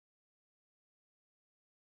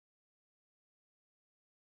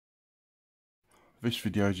This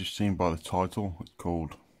video, as you've seen by the title, it's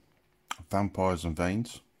called Vampires and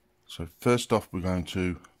Veins. So first off, we're going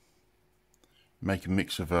to make a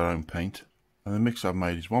mix of our own paint. And the mix I've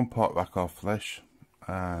made is 1 part Rakarth Flesh,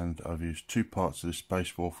 and I've used 2 parts of this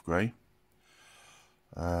Space Wolf Grey.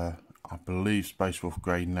 I believe Space Wolf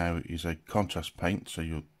Grey now is a contrast paint, so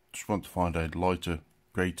you'll just want to find a lighter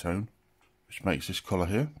grey tone, which makes this colour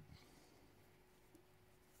here.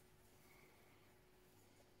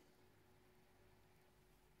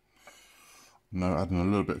 Now adding a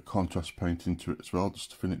little bit of contrast paint into it as well,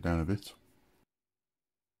 just to thin it down a bit.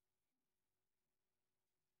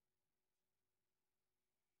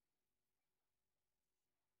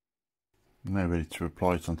 Now ready to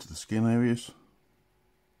apply it onto the skin areas.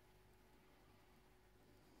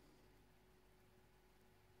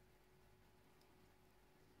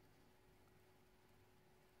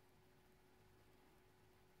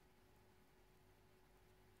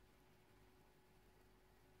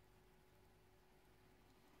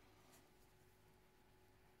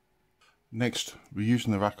 Next, we're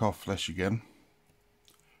using the Rakarth Flesh again,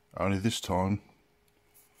 only this time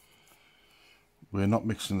we're not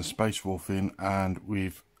mixing the Space Wolf in, and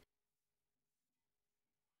we've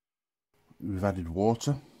added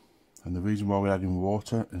water. And the reason why we're adding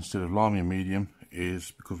water instead of lime medium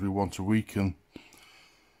is because we want to weaken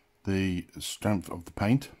the strength of the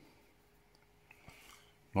paint,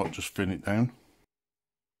 not just thin it down.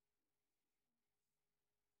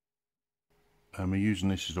 And we're using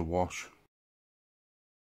this as a wash,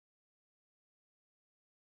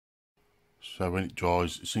 so when it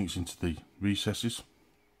dries it sinks into the recesses.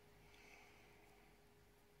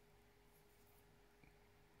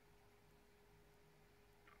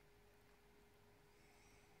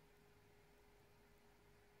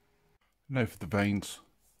 Now for the veins.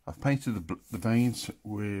 I've painted the veins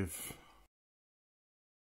with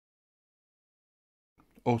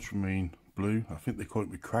ultramarine blue. I think they call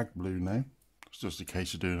it crag blue now. It's just a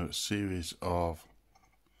case of doing a series of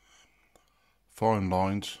fine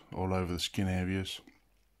lines all over the skin areas.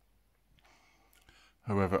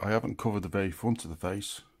 However, I haven't covered the very front of the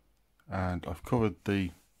face, and I've covered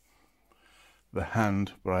the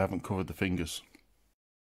hand, but I haven't covered the fingers.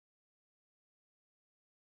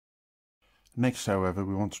 Next, however,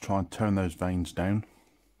 we want to try and tone those veins down.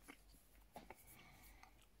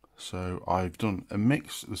 So I've done a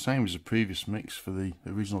mix, the same as the previous mix for the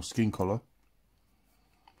original skin colour.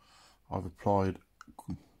 I've applied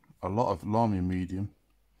a lot of lime medium,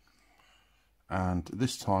 and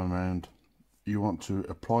this time around you want to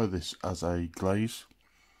apply this as a glaze.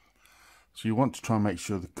 So you want to try and make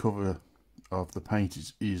sure the cover of the paint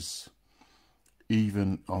is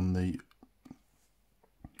even on the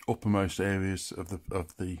uppermost areas of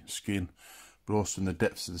the skin, but also in the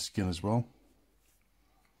depths of the skin as well.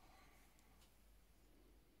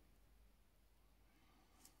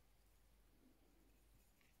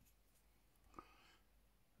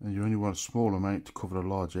 And you only want a small amount to cover a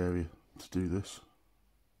large area to do this.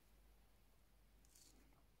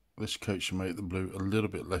 This coat should make the blue a little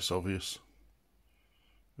bit less obvious.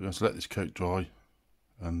 We're going to let this coat dry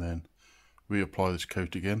and then reapply this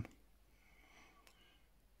coat again.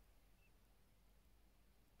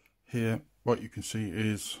 Here, what you can see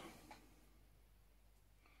is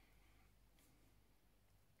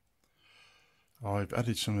I've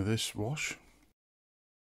added some of this wash,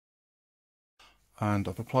 and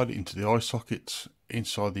I've applied it into the eye sockets,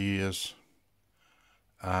 inside the ears,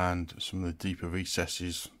 and some of the deeper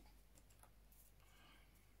recesses,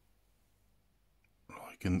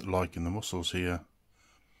 like in the muscles here,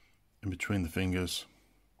 in between the fingers.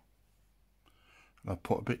 And I've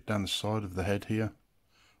put a bit down the side of the head here,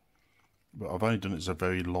 but I've only done it as a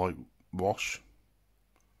very light wash,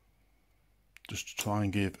 just to try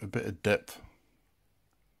and give a bit of depth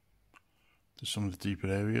to some of the deeper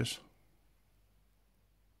areas.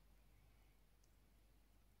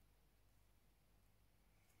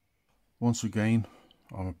 Once again,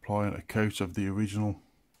 I'm applying a coat of the original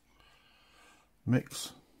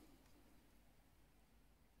mix.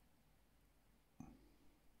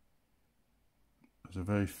 It's a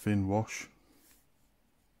very thin wash.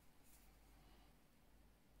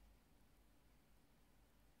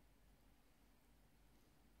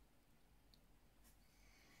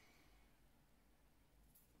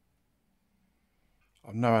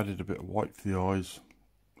 I've now added a bit of white for the eyes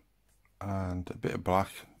and a bit of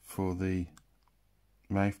black for the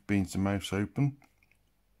mouth, being the mouth's open.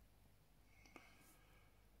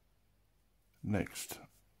 Next,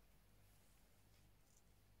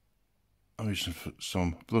 I'm using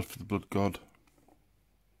some blood for the blood god,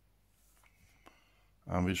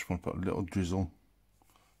 and we just want to put a little drizzle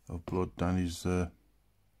of blood down his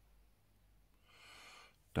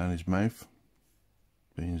mouth.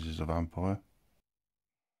 Beans is a vampire.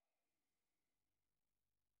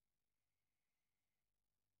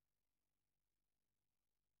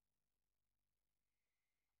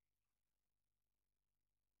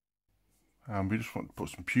 And we just want to put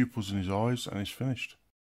some pupils in his eyes and it's finished.